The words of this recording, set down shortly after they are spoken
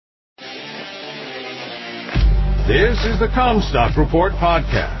This is the Comstock Report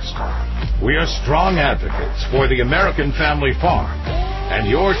podcast. We are strong advocates for the American family farm and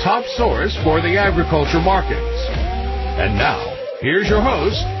your top source for the agriculture markets. And now, here's your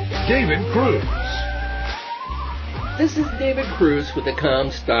host, David Cruz. This is David Cruz with the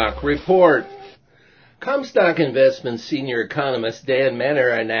Comstock Report. Comstock Investments senior economist Dan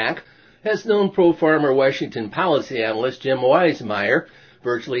Manaranak has known pro-farmer Washington policy analyst Jim Weismeyer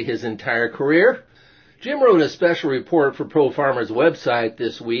virtually his entire career. Jim wrote a special report for Pro-Farmer's website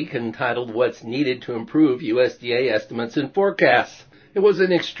this week entitled What's Needed to Improve USDA Estimates and Forecasts. It was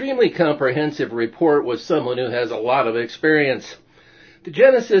an extremely comprehensive report with someone who has a lot of experience. The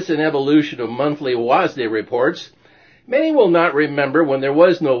genesis and evolution of monthly WASDE reports. Many will not remember when there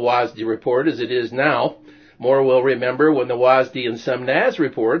was no WASDE report as it is now. More will remember when the WASDE and some NAS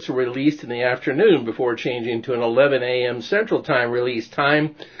reports were released in the afternoon before changing to an 11 a.m. Central Time release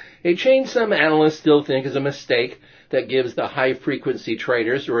time, a change some analysts still think is a mistake that gives the high-frequency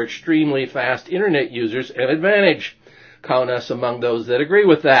traders or extremely fast internet users an advantage. Count us among those that agree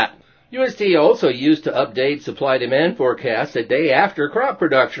with that. USDA also used to update supply-demand forecasts a day after crop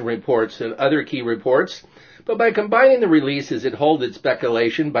production reports and other key reports, but by combining the releases, it halted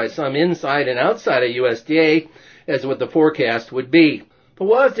speculation by some inside and outside of USDA as what the forecast would be. The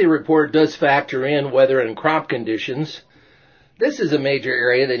WASDE report does factor in weather and crop conditions. This is a major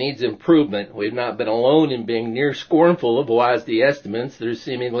area that needs improvement. We've not been alone in being near scornful of WASDE estimates that are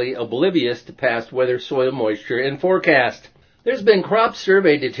seemingly oblivious to past weather, soil moisture, and forecast. There's been crop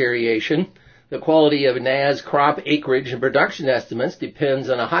survey deterioration. The quality of NAS crop acreage and production estimates depends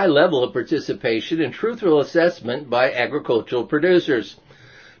on a high level of participation and truthful assessment by agricultural producers.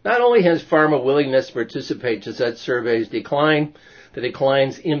 Not only has farmer willingness to participate to such surveys declined, the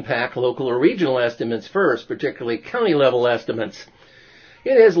declines impact local or regional estimates first, particularly county-level estimates.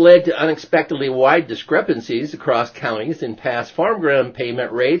 It has led to unexpectedly wide discrepancies across counties in past farm ground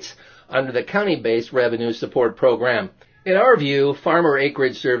payment rates under the county-based revenue support program. In our view, farmer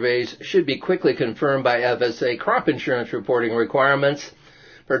acreage surveys should be quickly confirmed by FSA crop insurance reporting requirements.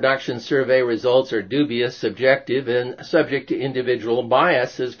 Production survey results are dubious, subjective, and subject to individual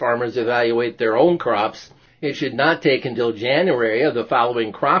bias as farmers evaluate their own crops. It should not take until January of the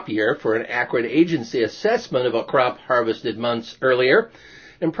following crop year for an accurate agency assessment of a crop harvested months earlier,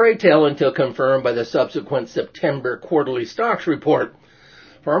 and pray tell until confirmed by the subsequent September quarterly stocks report.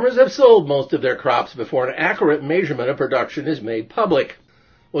 Farmers have sold most of their crops before an accurate measurement of production is made public.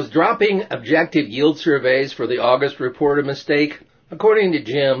 Was dropping objective yield surveys for the August report a mistake? According to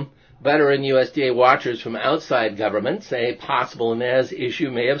Jim, veteran USDA watchers from outside government say a possible NAS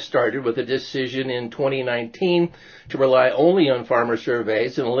issue may have started with a decision in 2019 to rely only on farmer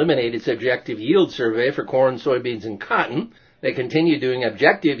surveys and eliminate its objective yield survey for corn, soybeans, and cotton. They continue doing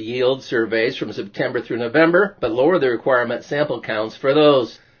objective yield surveys from September through November, but lower the requirement sample counts for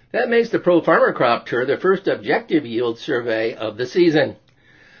those. That makes the pro-farmer crop tour the first objective yield survey of the season.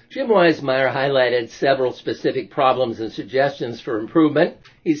 Jim Weismeyer highlighted several specific problems and suggestions for improvement.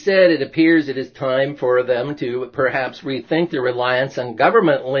 He said it appears it is time for them to perhaps rethink their reliance on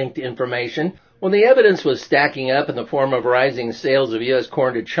government-linked information. When the evidence was stacking up in the form of rising sales of U.S.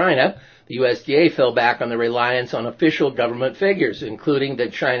 corn to China, the USDA fell back on the reliance on official government figures, including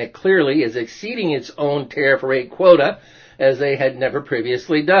that China clearly is exceeding its own tariff rate quota, as they had never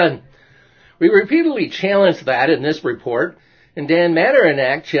previously done. We repeatedly challenged that in this report, and Dan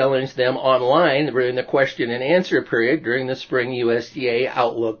Manaranak challenged them online during the question and answer period during the spring USDA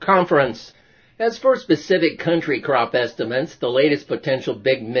Outlook Conference. As for specific country crop estimates, the latest potential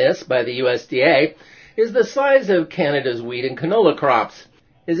big miss by the USDA is the size of Canada's wheat and canola crops.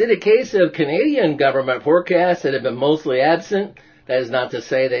 Is it a case of Canadian government forecasts that have been mostly absent? That is not to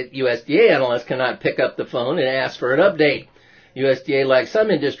say that USDA analysts cannot pick up the phone and ask for an update. USDA, like some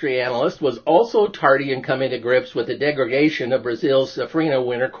industry analysts, was also tardy in coming to grips with the degradation of Brazil's safrinha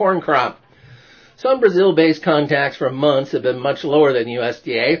winter corn crop. Some Brazil-based contacts for months have been much lower than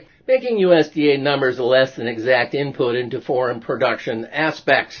USDA, making USDA numbers less than exact input into foreign production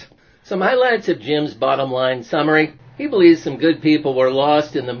aspects. Some highlights of Jim's bottom line summary. He believes some good people were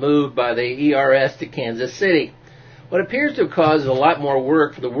lost in the move by the ERS to Kansas City. What appears to have caused a lot more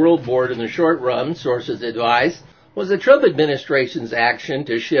work for the World Board in the short run, sources advise, was the Trump administration's action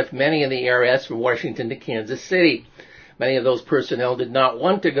to shift many in the ERS from Washington to Kansas City. Many of those personnel did not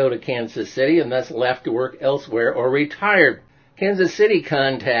want to go to Kansas City and thus left to work elsewhere or retired. Kansas City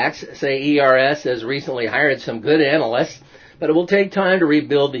contacts say ERS has recently hired some good analysts, but it will take time to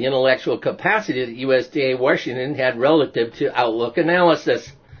rebuild the intellectual capacity that USDA Washington had relative to outlook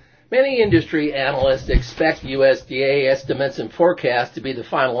analysis. Many industry analysts expect USDA estimates and forecasts to be the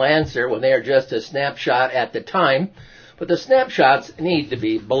final answer when they are just a snapshot at the time, but the snapshots need to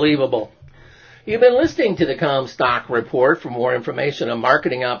be believable. You've been listening to the Comstock Report. For more information on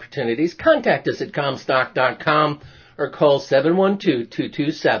marketing opportunities, contact us at Comstock.com or call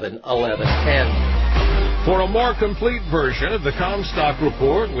 712-227-1110. For a more complete version of the Comstock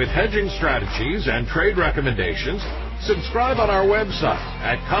Report with hedging strategies and trade recommendations, subscribe on our website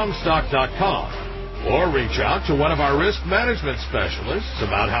at Comstock.com or reach out to one of our risk management specialists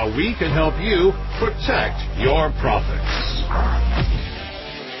about how we can help you protect your profits.